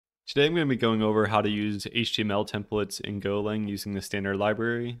Today I'm going to be going over how to use HTML templates in Golang using the standard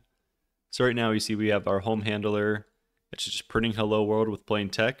library. So right now you see we have our home handler. It's just printing hello world with plain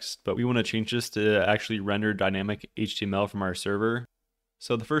text, but we want to change this to actually render dynamic HTML from our server.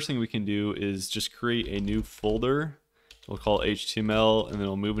 So the first thing we can do is just create a new folder. We'll call it HTML, and then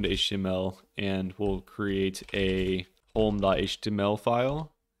we'll move into HTML, and we'll create a home.html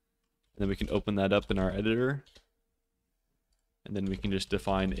file. And then we can open that up in our editor. And then we can just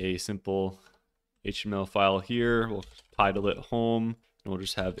define a simple HTML file here. We'll title it home, and we'll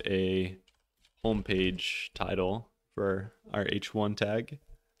just have a home page title for our h1 tag.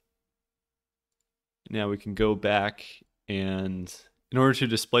 Now we can go back, and in order to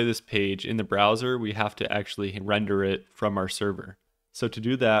display this page in the browser, we have to actually render it from our server. So to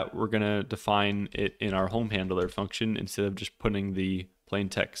do that, we're going to define it in our home handler function instead of just putting the plain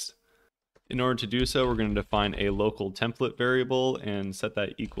text. In order to do so, we're going to define a local template variable and set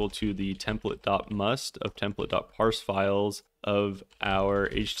that equal to the template.must of template.ParseFiles of our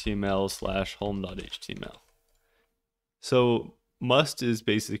html/home.html. So must is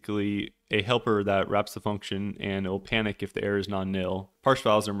basically a helper that wraps the function, and it will panic if the error is non-nil.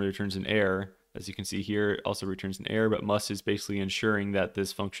 ParseFiles returns an error. As you can see here, it also returns an error, but must is basically ensuring that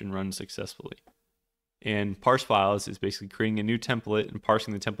this function runs successfully. And ParseFiles is basically creating a new template and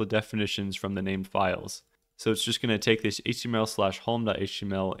parsing the template definitions from the named files. So it's just going to take this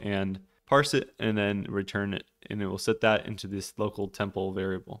html/home.html and parse it and then return it, and it will set that into this local temple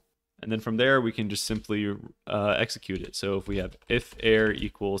variable. And then from there we can just simply execute it. So if we have if error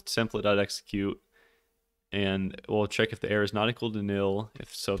equals template.execute, and we'll check if the error is not equal to nil.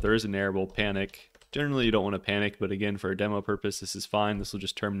 If there is an error, we'll panic. Generally you don't want to panic, but again, for a demo purpose, this is fine. This will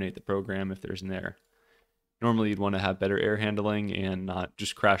just terminate the program if there's an error. Normally you'd want to have better error handling and not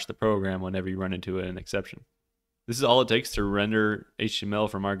just crash the program whenever you run into an exception. This is all it takes to render HTML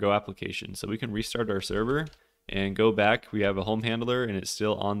from our Go application. So we can restart our server and go back. We have a home handler, and it's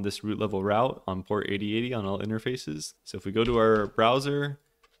still on this root level route on port 8080 on all interfaces. So if we go to our browser,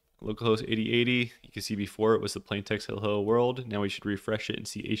 localhost 8080, you can see before it was the plain text hello world. Now we should refresh it and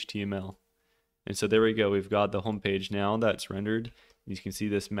see HTML. And so there we go. We've got the home page now that's rendered. You can see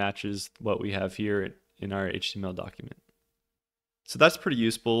this matches what we have here in our HTML document. So that's pretty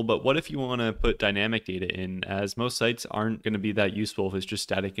useful, but what if you want to put dynamic data in, as most sites aren't going to be that useful if it's just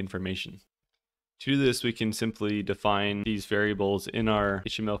static information. To do this, we can simply define these variables in our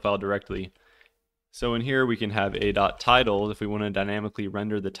HTML file directly. So in here we can have a .title if we want to dynamically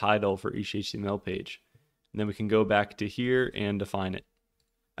render the title for each HTML page. And then we can go back to here and define it.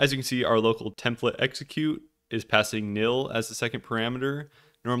 As you can see, our local template execute is passing nil as the second parameter.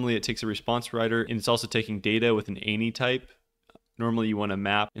 Normally it takes a response writer, and it's also taking data with an any type. Normally you want a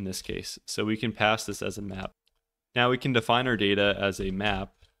map in this case, so we can pass this as a map. Now we can define our data as a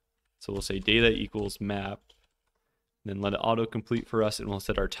map. So we'll say data equals map, then let it autocomplete for us, and we'll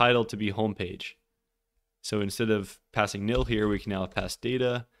set our title to be homepage. So instead of passing nil here, we can now pass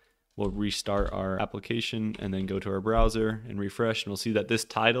data. We'll restart our application and then go to our browser and refresh, and we'll see that this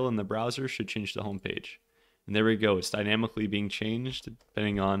title in the browser should change to homepage. And there we go. It's dynamically being changed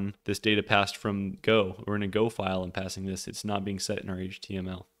depending on this data passed from Go. We're in a Go file and passing this. It's not being set in our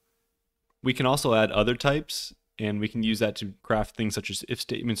HTML. We can also add other types, and we can use that to craft things such as if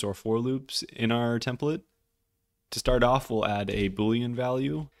statements or for loops in our template. To start off, we'll add a Boolean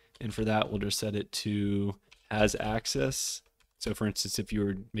value, and for that we'll just set it to has access. So for instance, if you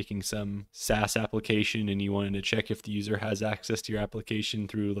were making some SaaS application and you wanted to check if the user has access to your application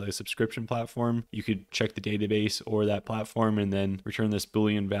through a subscription platform, you could check the database or that platform and then return this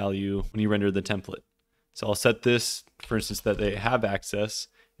Boolean value when you render the template. So I'll set this, for instance, that they have access,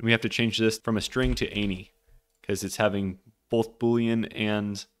 and we have to change this from a string to any because it's having both Boolean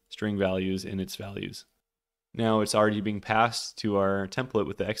and string values in its values. Now it's already being passed to our template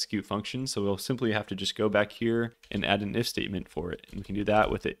with the execute function, so we'll simply have to just go back here and add an if statement for it. And we can do that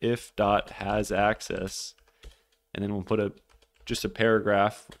with the if.hasAccess, and then we'll put just a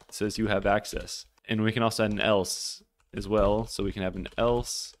paragraph that says you have access. And we can also add an else as well, so we can have an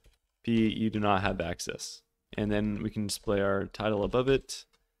else p you do not have access. And then we can display our title above it,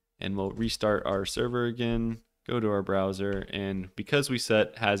 and we'll restart our server again. Go to our browser, and because we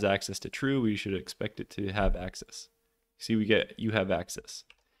set has access to true, we should expect it to have access. See, we get you have access.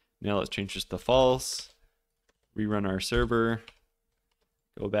 Now let's change this to false, rerun our server,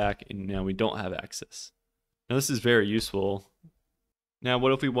 go back, and now we don't have access. Now this is very useful. Now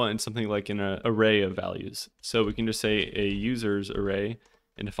what if we wanted something like an array of values? So we can just say a users array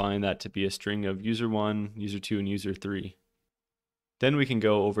and define that to be a string of user1, user2, and user3. Then we can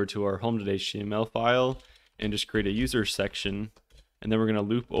go over to our home.html file and just create a user section And then we're going to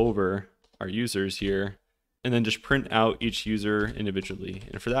loop over our users here and then just print out each user individually.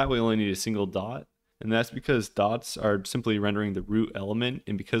 And for that, we only need a single dot. And that's because dots are simply rendering the root element.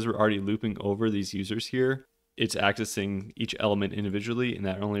 And because we're already looping over these users here, it's accessing each element individually, and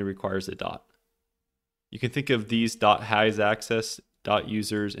that only requires a dot. You can think of these .hasAccess,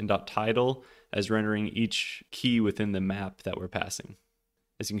 .users, and .title as rendering each key within the map that we're passing.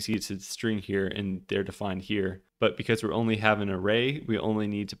 As you can see, it's a string here, and they're defined here. But because we're only have an array, we only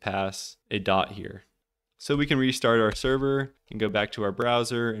need to pass a dot here. So we can restart our server and go back to our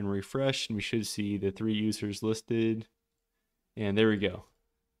browser and refresh, and we should see the 3 users listed. And there we go.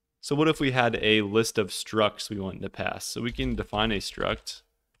 So what if we had a list of structs we want to pass? So we can define a struct,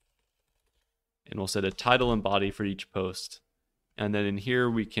 and we'll set a title and body for each post. And then in here,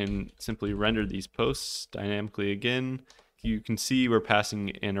 we can simply render these posts dynamically again. You can see we're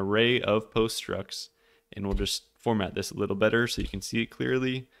passing an array of post structs, and we'll just format this a little better so you can see it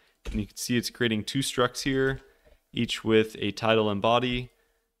clearly. And you can see it's creating 2 structs here, each with a title and body.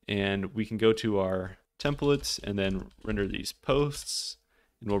 And we can go to our templates and then render these posts.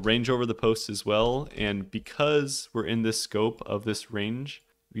 And we'll range over the posts as well. And because we're in this scope of this range,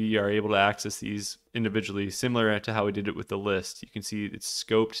 we are able to access these individually, similar to how we did it with the list. You can see it's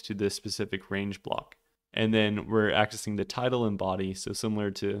scoped to this specific range block. And then we're accessing the title and body. So similar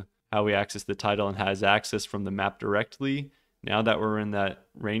to how we access the title and hasAccess from the map directly. Now that we're in that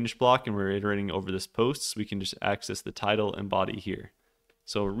range block and we're iterating over this posts, we can just access the title and body here.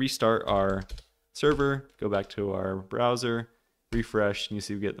 So restart our server, go back to our browser, refresh, and you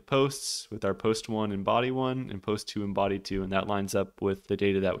see we get the posts with our post 1 and body 1 and post 2 and body 2, and that lines up with the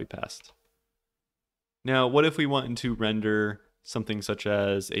data that we passed. Now, what if we wanted to render something such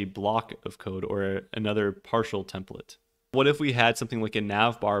as a block of code or another partial template? What if we had something like a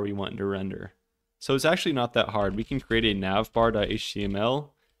navbar we wanted to render? So it's actually not that hard. We can create a navbar.html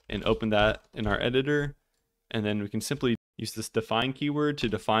and open that in our editor, and then we can simply use this define keyword to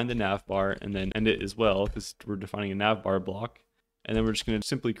define the navbar and then end it as well, because we're defining a navbar block. And then we're just going to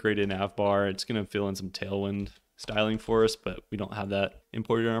simply create a navbar. It's going to fill in some Tailwind styling for us, but we don't have that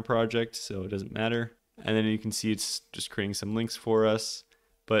imported in our project, so it doesn't matter. And then you can see it's just creating some links for us.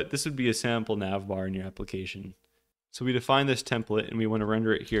 But this would be a sample navbar in your application. So we define this template and we want to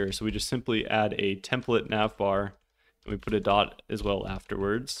render it here. So we just simply add a template navbar and we put a dot as well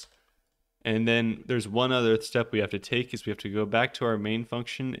afterwards. And then there's one other step we have to take is we have to go back to our main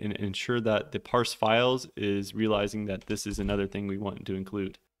function and ensure that the ParseFiles is realizing that this is another thing we want to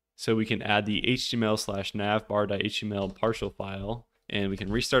include. So we can add the html/navbar.html partial file, and we can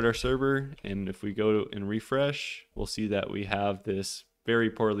restart our server. And if we go and refresh, we'll see that we have this very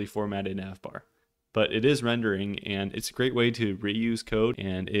poorly formatted navbar. But it is rendering, and it's a great way to reuse code,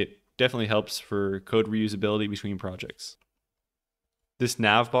 and it definitely helps for code reusability between projects. This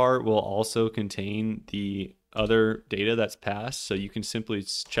navbar will also contain the other data that's passed, so you can simply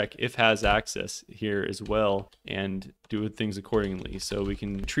check if hasAccess here as well and do things accordingly. So we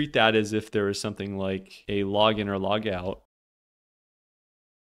can treat that as if there was something like a login or logout.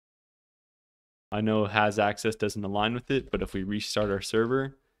 I know hasAccess doesn't align with it, but if we restart our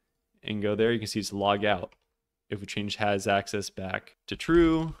server and go there, you can see it's log out. If we change hasAccess back to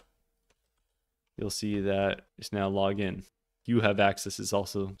true, you'll see that it's now log in. You have access is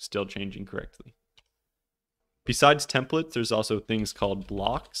also still changing correctly. Besides templates, there's also things called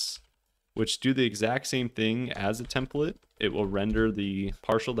blocks, which do the exact same thing as a template. It will render the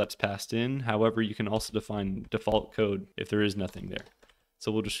partial that's passed in. However, you can also define default code if there is nothing there.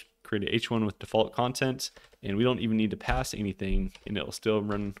 So we'll just create an H1 with default content, and we don't even need to pass anything, and it'll still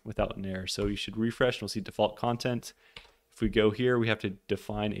run without an error. So you should refresh, and we'll see default content. If we go here, we have to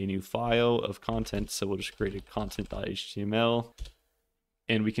define a new file of content. So we'll just create a content.html,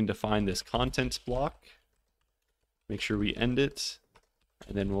 and we can define this contents block. Make sure we end it,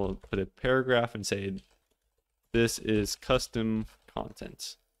 and then we'll put a paragraph and say, this is custom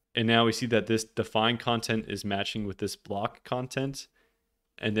content. And now we see that this define content is matching with this block content.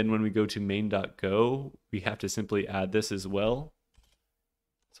 And then when we go to main.go, we have to simply add this as well.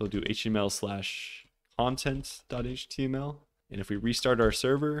 So we'll do html/content.html. And if we restart our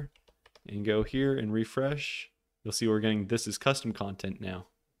server and go here and refresh, you'll see we're getting this is custom content now.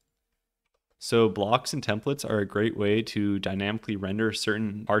 So blocks and templates are a great way to dynamically render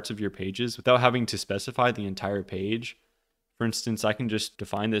certain parts of your pages without having to specify the entire page. For instance, I can just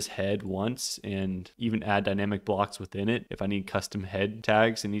define this head once and even add dynamic blocks within it if I need custom head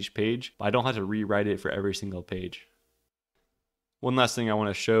tags in each page, but I don't have to rewrite it for every single page. One last thing I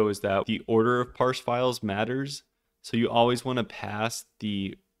want to show is that the order of parse files matters. So you always want to pass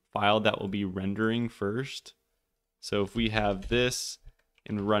the file that will be rendering first. So if we have this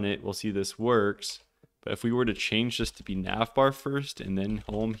and run it, we'll see this works. But if we were to change this to be navbar first and then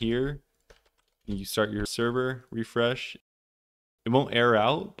home here, and you start your server, refresh, it won't error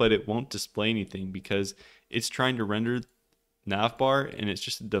out, but it won't display anything because it's trying to render navbar and it's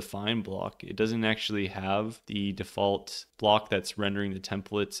just a define block. It doesn't actually have the default block that's rendering the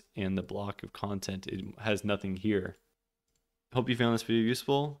templates and the block of content. It has nothing here. Hope you found this video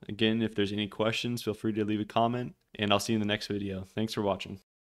useful. Again, if there's any questions, feel free to leave a comment, and I'll see you in the next video. Thanks for watching.